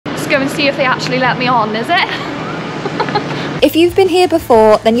go and see if they actually let me on, is it? If you've been here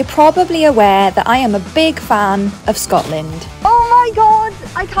before, then you're probably aware that I am a big fan of Scotland. Oh my god,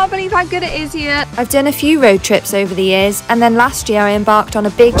 I can't believe how good it is here. I've done a few road trips over the years, and then last year I embarked on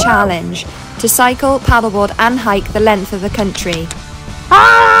a big challenge to cycle, paddleboard and hike the length of the country.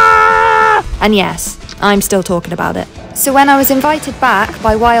 And yes, I'm still talking about it. So when I was invited back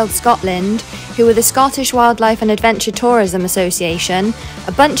by Wild Scotland, who are the Scottish Wildlife and Adventure Tourism Association,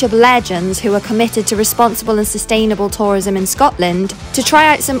 a bunch of legends who are committed to responsible and sustainable tourism in Scotland, to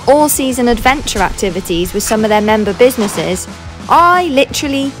try out some all-season adventure activities with some of their member businesses, I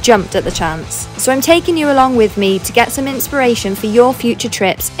literally jumped at the chance. So I'm taking you along with me to get some inspiration for your future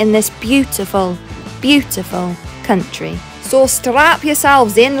trips in this beautiful, beautiful country. So strap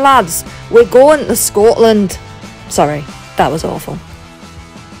yourselves in, lads, we're going to Scotland. Sorry, that was awful.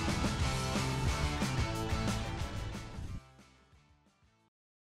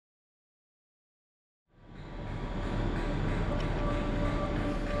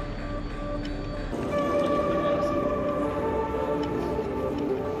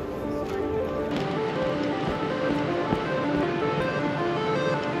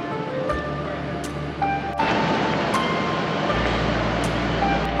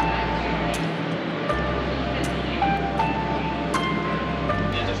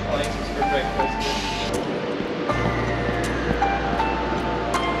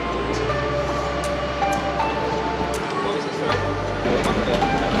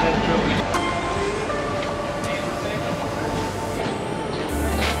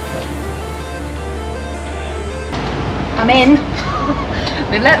 I'm in.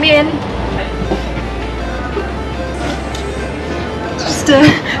 They've let me in. Just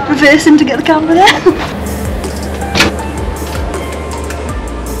reversing to get the camera there.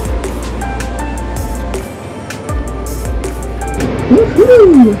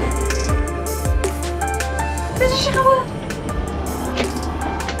 Woohoo! There's a shower.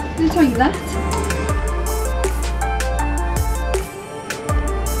 There's a toilet.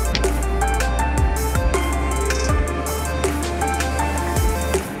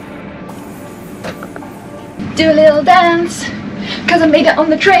 Do a little dance, cause I made it on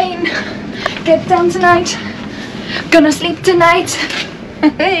the train. Get down tonight, gonna sleep tonight.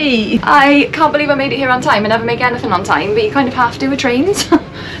 Hey! I can't believe I made it here on time. I never make anything on time, but you kind of have to with trains.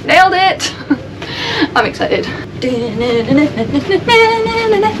 Nailed it! I'm excited. The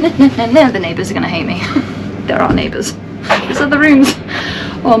neighbours are gonna hate me. There are neighbours. These are the rooms.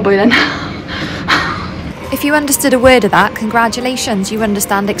 Oh, I'm boiling. If you understood a word of that, congratulations, you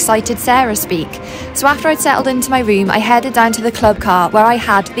understand excited Sarah speak. So after I'd settled into my room, I headed down to the club car where I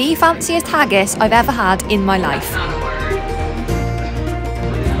had the fanciest haggis I've ever had in my life.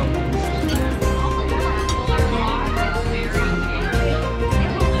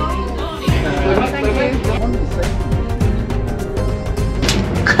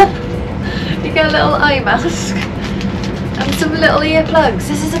 You get a little eye mask and some little earplugs.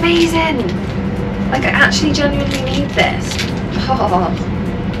 This is amazing. Like, I actually genuinely need this. Oh.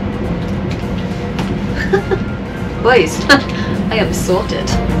 Boys, I am sorted.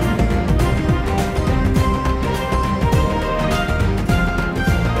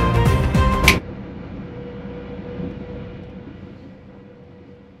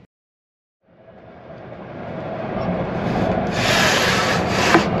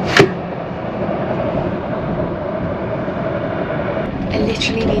 I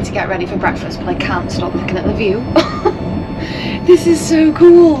literally need to get ready for breakfast, but I can't stop looking at the view. This is so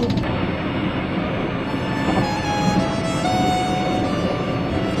cool.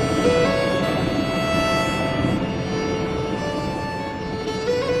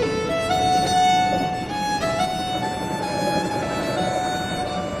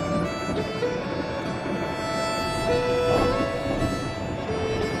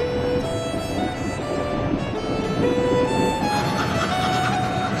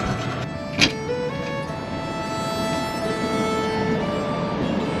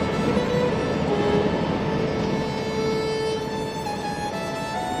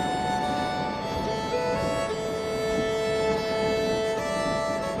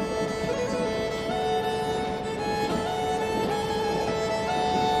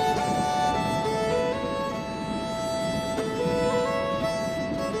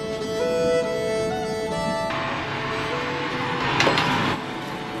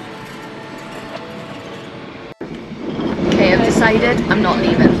 Decided I'm not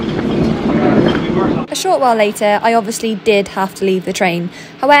leaving. A short while later, I obviously did have to leave the train.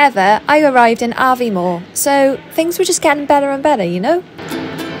 However, I arrived in Aviemore, so things were just getting better and better, you know?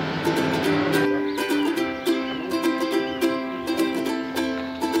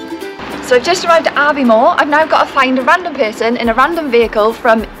 So I've just arrived at Aviemore. I've now got to find a random person in a random vehicle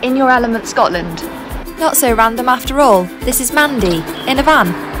from In Your Element, Scotland. Not so random after all. This is Mandy, in a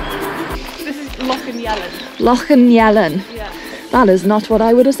van. This is Lochan Yellen. Lochan Yellen. Yeah. That is not what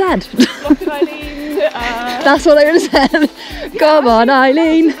I would have said. Lochan Eileen. That's what I would have said. Come on,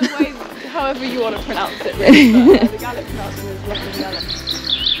 Eileen. However you want to pronounce it, really. But, the Gaelic pronunciation is Lochan Yellen.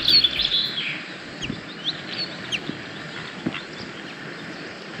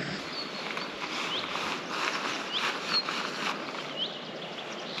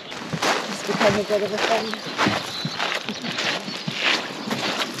 Become a bit of a thing.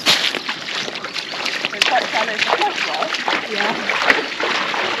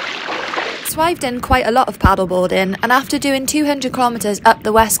 So I've done quite a lot of paddleboarding, and after doing 200 kilometres up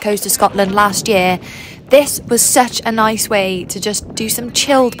the west coast of Scotland last year, this was such a nice way to just do some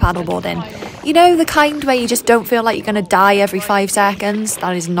chilled paddleboarding. You know, the kind where you just don't feel like you're going to die every 5 seconds?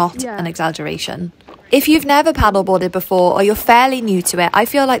 That is not an exaggeration. If you've never paddleboarded before or you're fairly new to it, I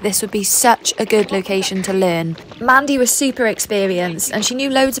feel like this would be such a good location to learn. Mandy was super experienced and she knew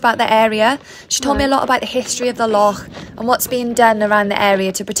loads about the area. She told me a lot about the history of the loch and what's being done around the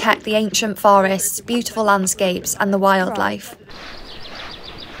area to protect the ancient forests, beautiful landscapes and the wildlife.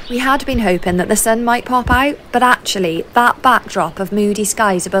 We had been hoping that the sun might pop out, but actually that backdrop of moody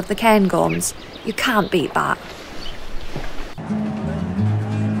skies above the Cairngorms, you can't beat that.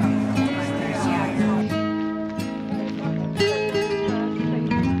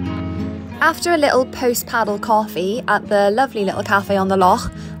 After a little post-paddle coffee at the lovely little cafe on the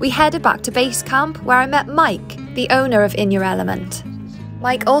loch, we headed back to base camp where I met Mike, the owner of In Your Element.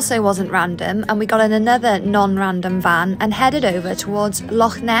 Mike also wasn't random and we got in another non-random van and headed over towards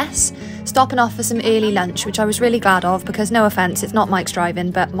Loch Ness, stopping off for some early lunch, which I was really glad of because, no offence, it's not Mike's driving,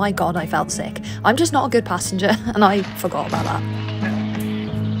 but my god, I felt sick. I'm just not a good passenger and I forgot about that.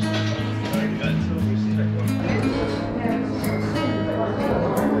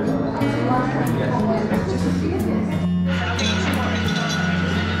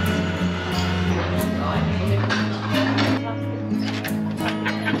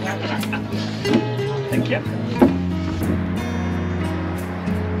 Thank you.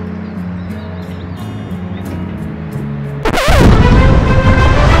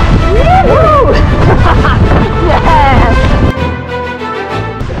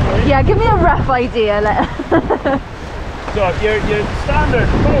 Yeah, give me a rough idea. So your standard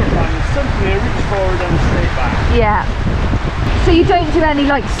forward line is simply a reach forward and a straight back. Yeah. So you don't do any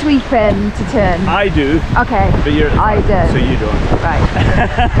like sweeping to turn? I do. Okay. But you're I do. So you don't. Right.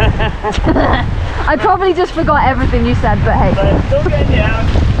 I probably just forgot everything you said, but hey. But don't get me out.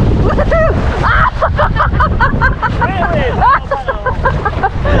 Really?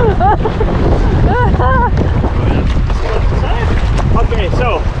 Okay,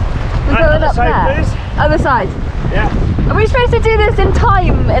 so we're going up side, there. Please. Other side. Yeah. Are we supposed to do this in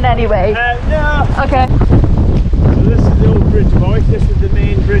time in any way? No. Okay. So this is the old bridge, boys. This is the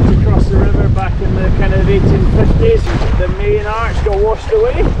main bridge across the river back in the kind of 1850s. The main arch got washed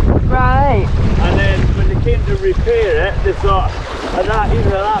away. Right. And then when they came to repair it, they thought,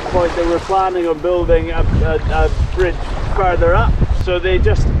 even at that point, they were planning on building a bridge further up. So they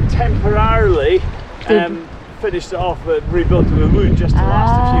just temporarily finished it off, rebuilt it with wood just to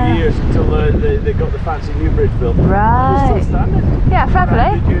last a few years until they got the fancy new bridge built. Right. It's still standing. Yeah, fair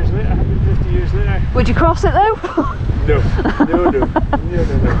play. 100 years later, 150 years later. Would you cross it though? No.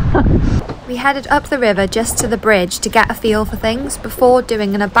 We headed up the river just to the bridge to get a feel for things before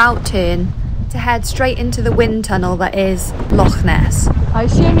doing an about turn to head straight into the wind tunnel that is Loch Ness. I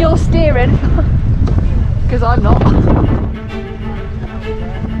assume you're steering, because I'm not.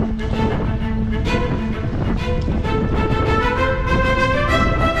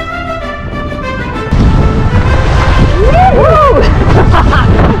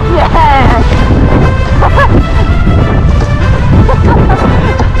 Yeah!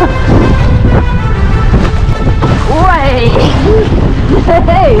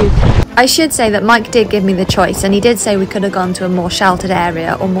 I should say that Mike did give me the choice and he did say we could have gone to a more sheltered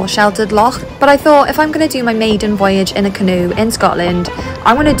area or more sheltered loch, but I thought if I'm going to do my maiden voyage in a canoe in Scotland,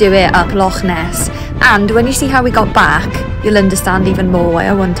 I'm going to do it up Loch Ness, and when you see how we got back, you'll understand even more why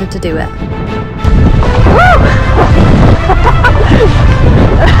I wanted to do it.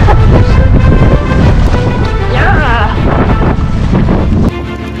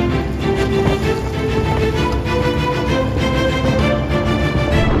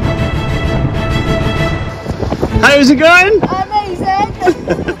 How's it going? Amazing!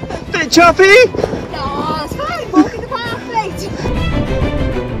 Bit choppy? No, it's fine, walking the path, mate.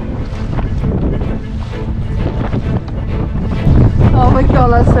 Oh my god.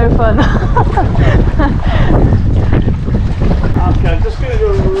 god, that's so fun. Okay, I'm just going to go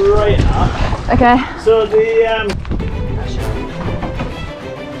right up. Okay. So the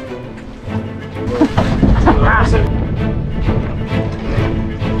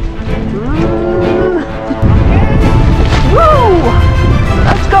Woo!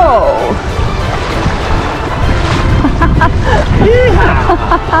 Let's go!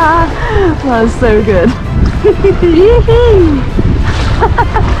 That was so good.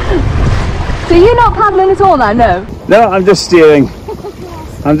 So you're not paddling at all now, no? no, I'm just steering.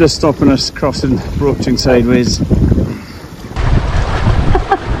 I'm just stopping us crossing, broaching sideways.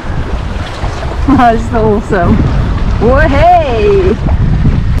 That's awesome. Whoa, hey!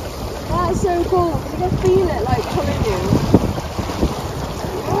 That is so cool. You can feel it like pulling you.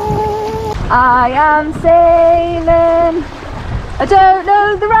 I am sailing. I don't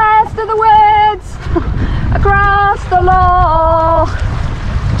know the rest of the words. Across the loch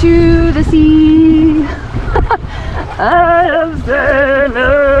to the sea. I am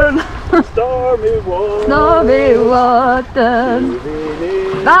sailing. Stormy waters. Stormy waters.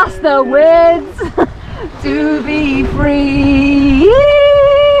 That's the words. To be free.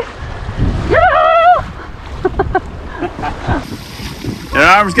 Yeah! Your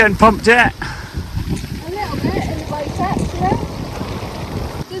arm's getting pumped yet? A little bit in the biceps, you know?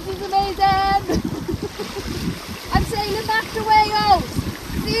 This is amazing! I'm sailing back to Wales!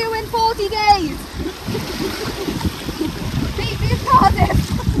 See you in 40 days! Beat me in Cardiff!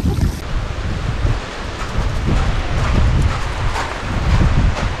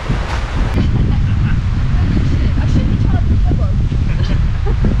 I shouldn't charge you double.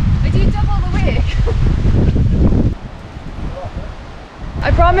 I do double the work.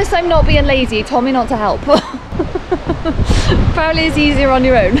 I promise I'm not being lazy. He told me not to help. Apparently it's easier on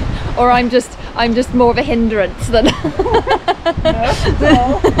your own, or I'm just more of a hindrance than.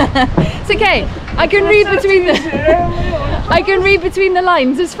 It's okay. I can read between the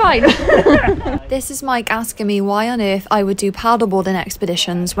lines. It's fine. This is Mike asking me why on earth I would do paddleboarding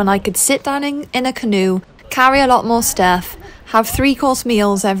expeditions when I could sit down in a canoe, carry a lot more stuff, have 3-course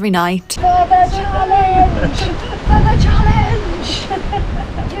meals every night. For the challenge! For the challenge!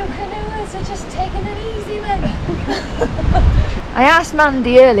 You canoers are just taking it easy then. I asked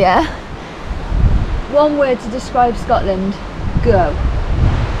Mandy earlier. One word to describe Scotland. Go.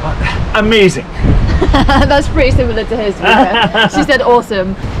 Amazing. That's pretty similar to hers. To be fair. She said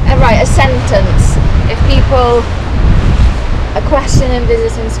awesome. And right, a sentence. If people are questioning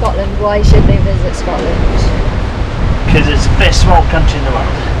visiting Scotland, why should they visit Scotland? Because it's the best small country in the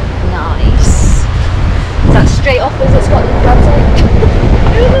world. Nice. Is that straight off Visit Scotland website?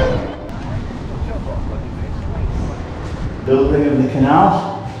 Building of the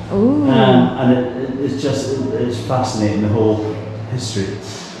canal. Ooh. And it's fascinating, the whole history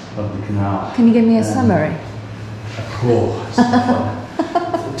of the canal. Can you give me a summary?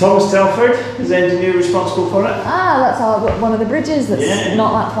 Thomas Telford is the engineer responsible for it. Ah, that's one of the bridges that's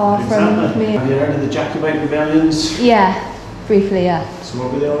not that far from me. Have you heard of the Jacobite rebellions? Yeah, briefly, yeah. So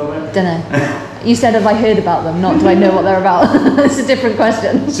what were they all about? Dunno. You said have I heard about them, not do I know what they're about. It's a different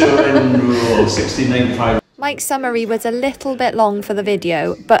question. So in 1695. Mike's summary was a little bit long for the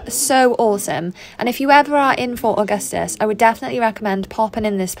video, but so awesome. And if you ever are in Fort Augustus, I would definitely recommend popping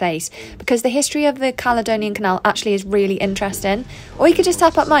in this place because the history of the Caledonian Canal actually is really interesting. Or you could just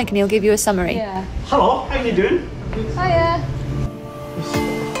tap up Mike and he'll give you a summary. Yeah. Hello, how you doing? Hiya.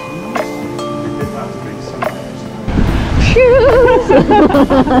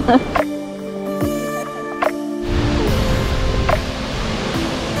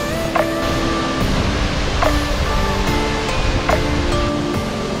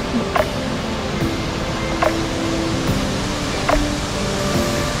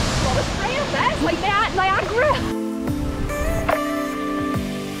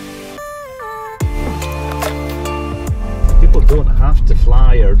 People don't have to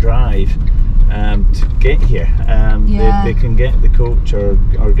fly or drive to get here. They can get the coach or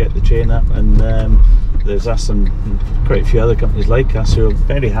get the train up, and there's us and quite a few other companies like us who will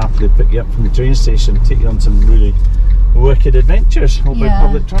very happily pick you up from the train station and take you on some really wicked adventures all by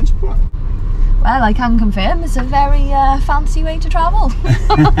public transport. Well, I can confirm it's a very fancy way to travel.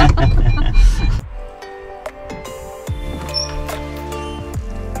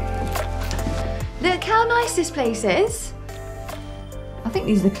 Look how nice this place is. I think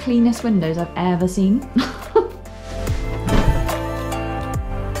these are the cleanest windows I've ever seen.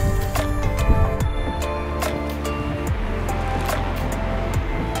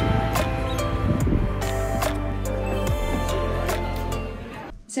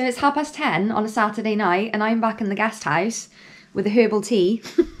 So it's 10:30 on a Saturday night and I'm back in the guest house with a herbal tea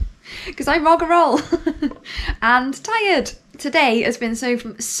because I rock and roll and tired. Today has been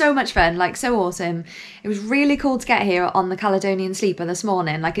so much fun, like so awesome. It was really cool to get here on the Caledonian Sleeper this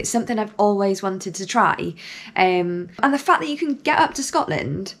morning. Like, it's something I've always wanted to try. And the fact that you can get up to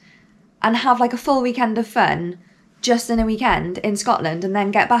Scotland and have like a full weekend of fun just in a weekend in Scotland and then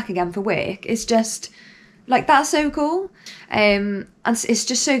get back again for work is just like, that's so cool. And it's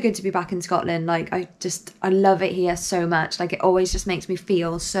just so good to be back in Scotland. Like, I love it here so much. Like, it always just makes me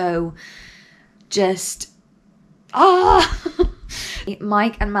feel so just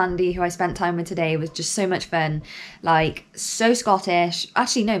Mike and Mandy, who I spent time with today, was just so much fun. Like, so Scottish.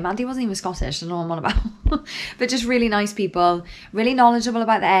 Actually, no, Mandy wasn't even Scottish. I don't know what I'm on about. But just really nice people, really knowledgeable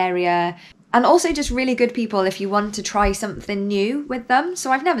about the area. And also just really good people if you want to try something new with them.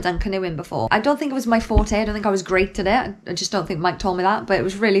 So I've never done canoeing before. I don't think it was my forte. I don't think I was great at it. I just don't think Mike told me that. But it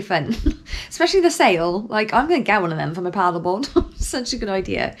was really fun. Especially the sail. Like, I'm going to get one of them for my paddleboard. Such a good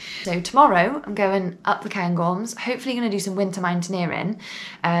idea. So tomorrow I'm going up the Cairngorms. Hopefully going to do some winter mountaineering.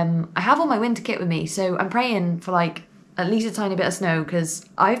 I have all my winter kit with me. So I'm praying for like at least a tiny bit of snow. Because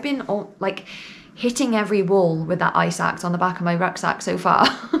I've been hitting every wall with that ice axe on the back of my rucksack so far.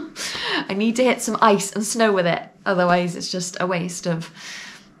 I need to hit some ice and snow with it, otherwise it's just a waste of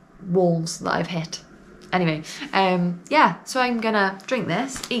walls that I've hit. Anyway, yeah, so I'm gonna drink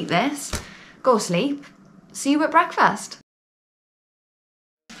this, eat this, go sleep, see you at breakfast.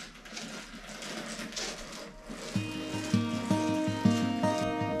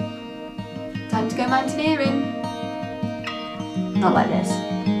 Time to go mountaineering. Not like this.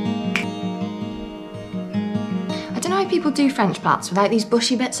 I don't know how people do French plats without these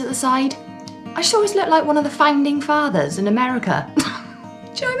bushy bits at the side. I just always look like one of the founding fathers in America. Do you know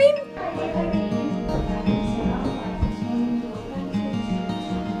what I mean?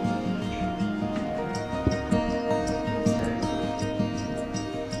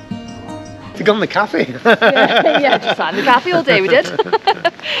 You got in the cafe? Yeah, just sat in the cafe all day, we did.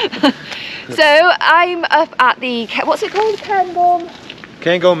 So I'm up at the, what's it called?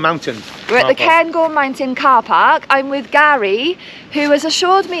 Cairngorm Mountain. We're at the Cairngorm Mountain car park. I'm with Gary, who has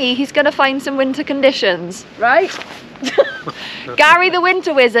assured me he's going to find some winter conditions, right? Gary the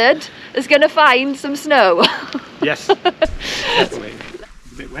winter wizard is going to find some snow. Yes. Definitely.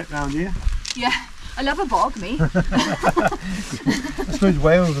 A bit wet round here. Yeah, I love a bog, me. I suppose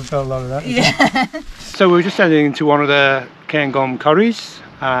Wales have got a lot of that. Yeah. So we're just heading into one of the Cairngorm quarries.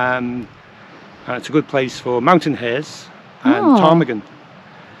 And it's a good place for mountain hares and ptarmigan.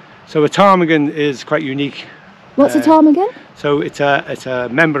 So a ptarmigan is quite unique. What's a ptarmigan? So it's a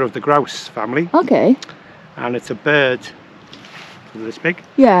member of the grouse family. Okay. And it's a bird this big.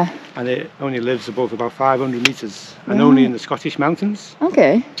 Yeah. And it only lives above about 500 metres and only in the Scottish mountains.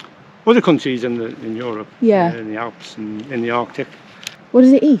 Okay. Other countries in Europe, yeah, in the Alps and in the Arctic. What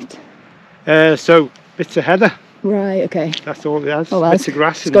does it eat? So bits of heather. Right, okay. That's all it has. Oh, well, bits of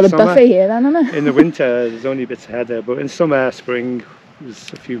grass in the the summer. It's got a buffet here then, hasn't it? In the winter there's only bits of heather, but in summer, spring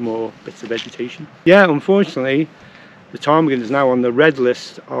there's a few more bits of vegetation. Yeah, unfortunately the ptarmigan is now on the red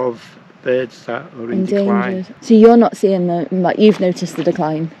list of birds that are in decline. So you're not seeing like you've noticed the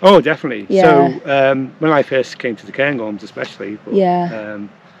decline? Oh, definitely. Yeah. So when I first came to the Cairngorms especially, but, yeah,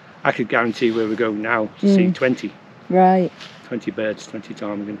 I could guarantee where we're going now to see 20. Right. 20 birds, 20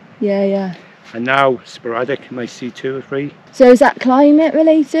 ptarmigan. Yeah, yeah. And now sporadic, you might see 2 or 3. So is that climate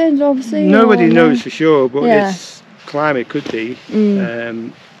related, obviously? Nobody knows for sure, but yeah, it's climate could be.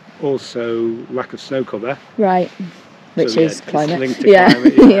 Also lack of snow cover. Right. Which so, is climate. Linked to yeah.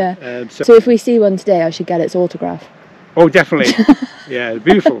 climate, yeah. Yeah. So if we see one today, I should get its autograph. Oh, definitely. Yeah,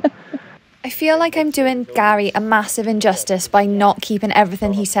 beautiful. I feel like I'm doing Gary a massive injustice by not keeping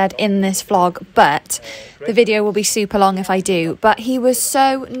everything he said in this vlog, but the video will be super long if I do. But he was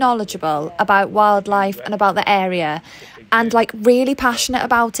so knowledgeable about wildlife and about the area and like really passionate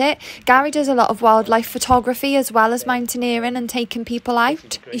about it. Gary does a lot of wildlife photography as well as mountaineering and taking people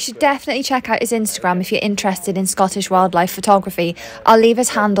out. You should definitely check out his Instagram if you're interested in Scottish wildlife photography. I'll leave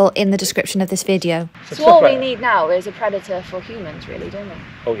his handle in the description of this video. So all we need now is a predator for humans, really, don't we?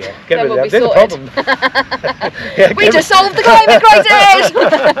 Oh yeah, get rid of them. The problem. Yeah, we just solved the climate crisis!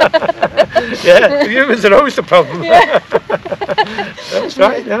 Yeah, humans are always the problem. Yeah. That's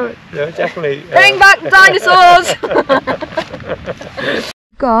right, no, definitely. Bring back dinosaurs!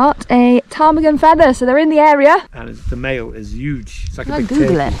 Got a ptarmigan feather, so they're in the area. And the male is huge. It's like Can a big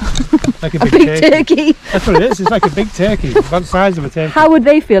Google turkey. it? Like a big turkey. That's what it is. It's like a big turkey. About the size of a turkey. How would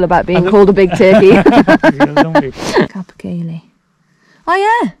they feel about being called a big turkey? Capercaillie. Oh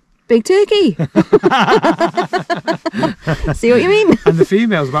yeah, big turkey. See what you mean? And the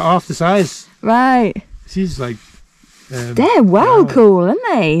female's about half the size. Right. She's like They're well cool, aren't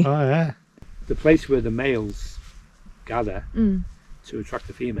they? Oh yeah. The place where the males gather to attract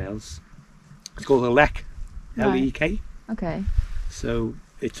the females, it's called a lek, L-E-K. Okay. So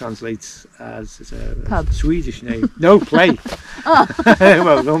it translates as it's Pub. a Swedish name. No, play.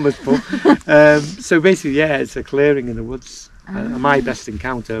 Well, almost full. So basically, yeah, it's a clearing in the woods. And my best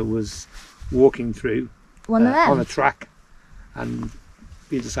encounter was walking through One of them? on a track, and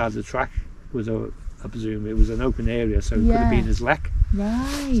either side of the track was I presume it was an open area, so it could have been his lek.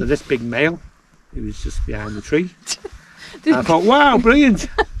 Right. So this big male, he was just behind the tree. And I thought, wow, brilliant!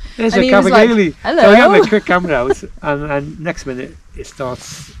 There's And a he was cavagale. like, hello. So I got my quick camera out, and next minute it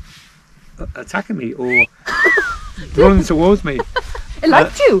starts attacking me or running towards me. It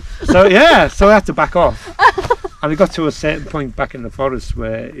liked you. So yeah, so I had to back off. And I got to a certain point back in the forest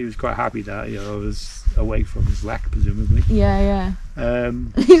where he was quite happy that I was away from his lek, presumably. Yeah.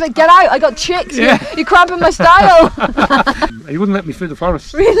 He's like, get out! I got chicks. Yeah. You're cramping my style. He wouldn't let me through the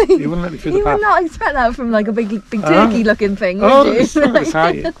forest. Really? He wouldn't let me through You the path. would not expect that from like a big turkey-looking thing, would Oh, you? it's so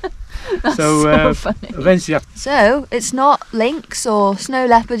exciting. That's So so funny. eventually, So it's not lynx or snow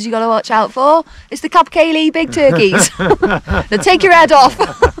leopards you got to watch out for. It's the Capercaillie big turkeys. They'll take your head off.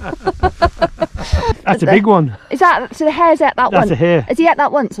 that's a big one. Is that so? The hare's at that That's one. a hare. Has he at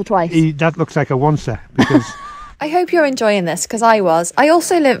that once or twice? That looks like a oncer because I hope you're enjoying this, because I was. I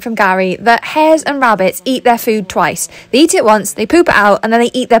also learnt from Gary that hares and rabbits eat their food twice. They eat it once, they poop it out, and then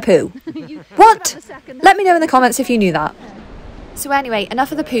they eat their poo. What? Let me know in the comments if you knew that. So anyway,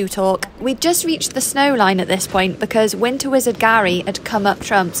 enough of the poo talk. We'd just reached the snow line at this point because Winter Wizard Gary had come up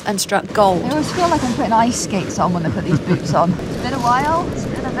trumps and struck gold. I always feel like I'm putting ice skates on when I put these boots on. It's been a while. It's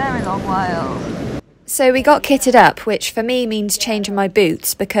been a very long while. So we got kitted up, which for me means changing my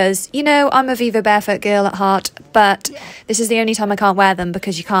boots because, you know, I'm a Viva Barefoot girl at heart, but this is the only time I can't wear them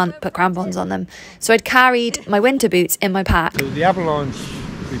because you can't put crampons on them. So I'd carried my winter boots in my pack. so the avalanche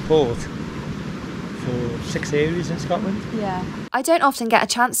report for 6 areas in Scotland. Yeah. I don't often get a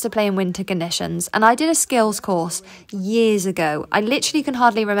chance to play in winter conditions, and I did a skills course years ago. I literally can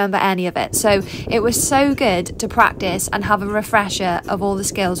hardly remember any of it, so it was so good to practice and have a refresher of all the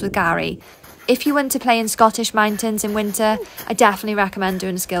skills with Gary. If you want to play in Scottish mountains in winter, I definitely recommend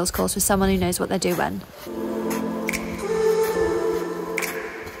doing a skills course with someone who knows what they're doing.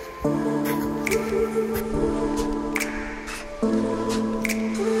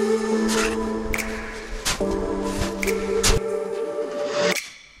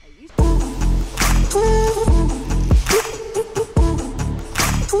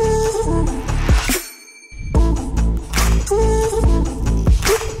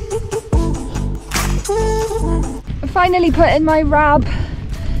 Finally put in my Rab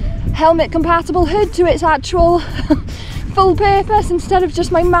helmet compatible hood to its actual full purpose instead of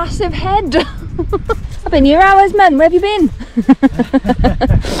just my massive head. I've been here hours, man. Where have you been?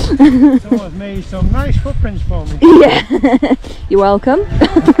 Someone's made some nice footprints for me. Yeah. You're welcome.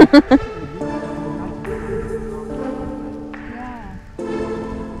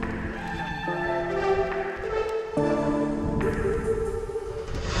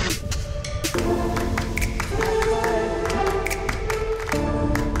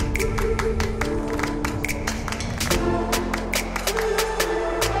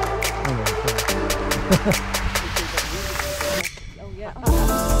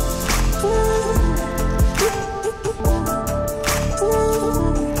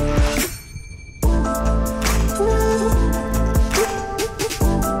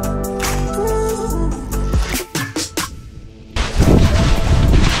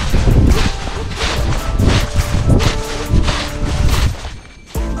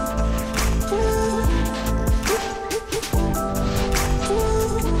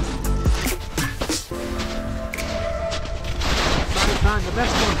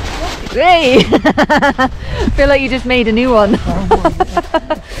 Hey! Feel like you just made a new one.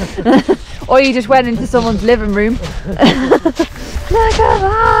 Or you just went into someone's living room. Look at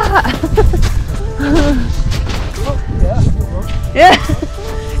that!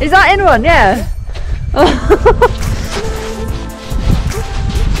 Yeah. Is that in one? Yeah.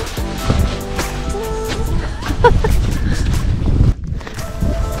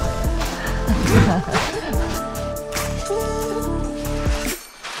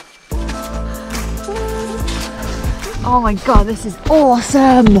 Oh my god, this is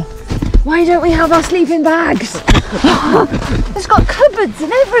awesome! Why don't we have our sleeping bags? It's got cupboards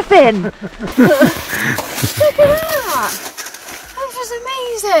and everything! Look at that! This is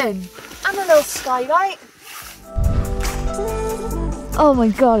amazing! And a little skylight. Oh my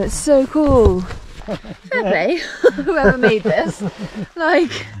god, it's so cool! Fair play, whoever made this.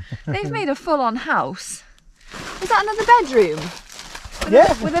 Like, they've made a full-on house. Is that another bedroom?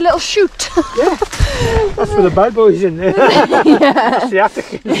 Yeah. With a little chute. Yeah. That's for the bad boys in there. Yeah. That's the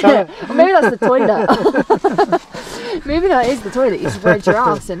attic. Or maybe that's the toilet. Maybe that is the toilet. You spread your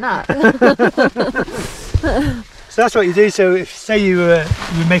ass in that. So that's what you do. So if say you were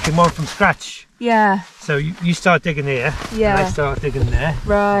making one from scratch. Yeah. So you start digging here. Yeah. And I start digging there.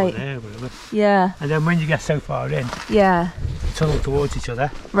 Right. Or there, whatever. Yeah. And then when you get so far in, Yeah. you tunnel towards each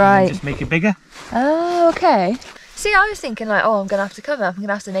other. Right. And just make it bigger. Oh, okay. See, I was thinking like, oh, I'm going to have to come up. I'm going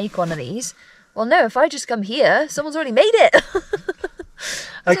to have to make one of these. Well, no, if I just come here, someone's already made it.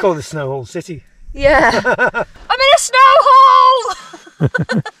 I call it Snow Hole City. Yeah. I'm in a snow hole!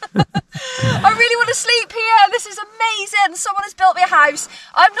 I really want to sleep here. This is amazing. Someone has built me a house.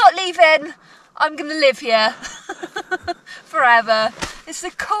 I'm not leaving. I'm going to live here forever. It's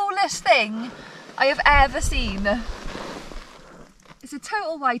the coolest thing I have ever seen. It's a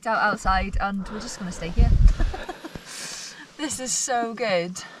total whiteout outside and we're just going to stay here. This is so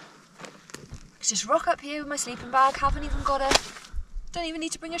good. Just rock up here with my sleeping bag. Don't even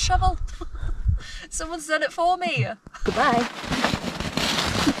need to bring a shovel. Someone's done it for me. Goodbye.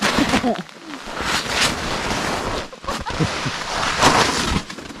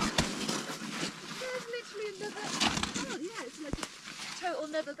 There's literally another, oh yeah, it's like a total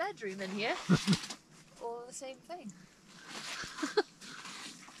another bedroom in here. All the same thing.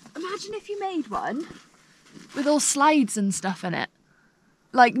 Imagine if you made one with all slides and stuff in it.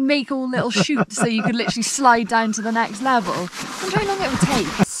 Like make all little chutes so you could literally slide down to the next level. I wonder how long it would take.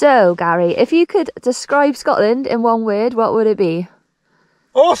 So Gary, if you could describe Scotland in one word, what would it be?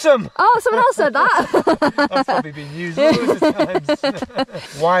 Awesome! Oh, someone else said that. That's probably been used loads of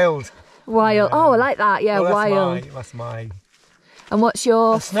times. Wild. Wild. Oh, I like that. Yeah, well, wild. That's my. And what's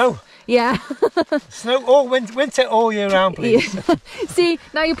your... Snow. Yeah. Snow all winter all year round, please. Yeah. See,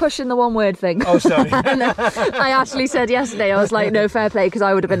 now you're pushing the one word thing. Oh, sorry. No, I actually said yesterday, I was like, no, fair play, because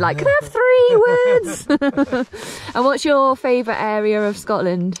I would have been like, can I have 3 words? And what's your favourite area of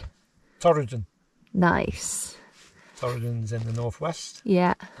Scotland? Torridon. Nice. Torridon's in the northwest.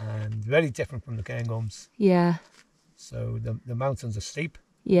 Yeah. And very different from the Cairngorms. Yeah. So the mountains are steep.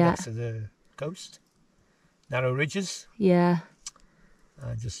 Yeah. Next to the coast. Narrow ridges. Yeah.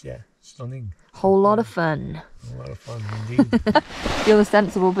 Just, yeah, stunning. Whole lot of fun. A lot of fun indeed. You're the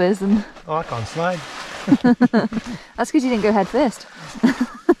sensible person. Oh, I can't slide. That's because you didn't go head first.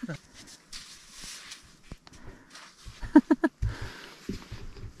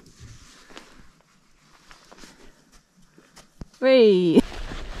 Whee!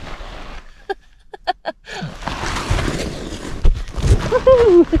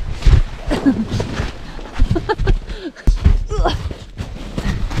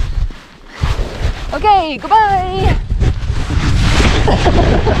 Okay, goodbye!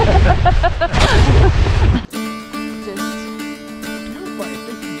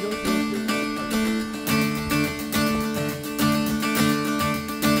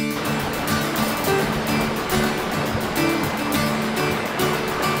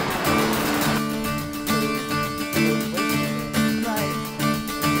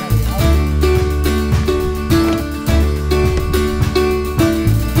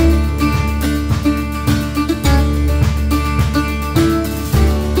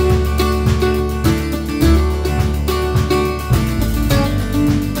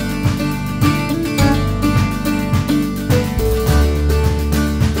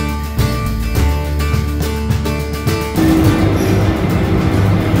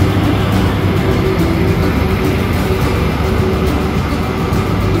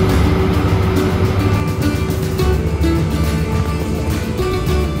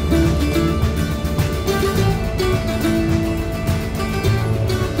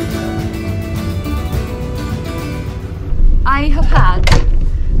 I have had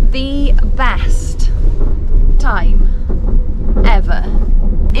the best time ever.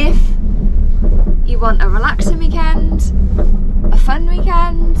 If you want a relaxing weekend, a fun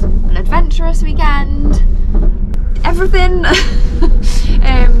weekend, an adventurous weekend, everything,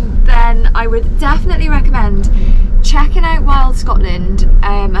 then I would definitely recommend checking out Wild Scotland,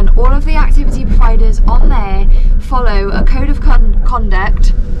 and all of the activity providers on there follow a code of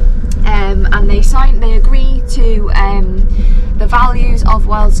conduct, and they agree to the values of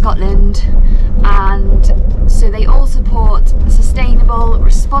Wild Scotland, and so they all support sustainable,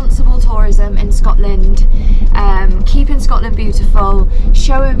 responsible tourism in Scotland, keeping Scotland beautiful,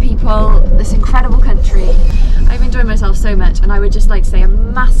 showing people this incredible country. I've enjoyed myself so much, and I would just like to say a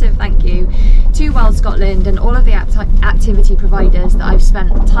massive thank you to Wild Scotland and all of the activity providers that I've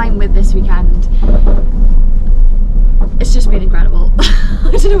spent time with this weekend. It's just been incredible.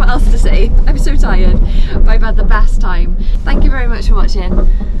 I don't know what else to say. I'm so tired, but I've had the best time. Thank you very much for watching.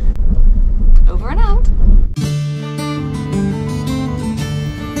 Over and out.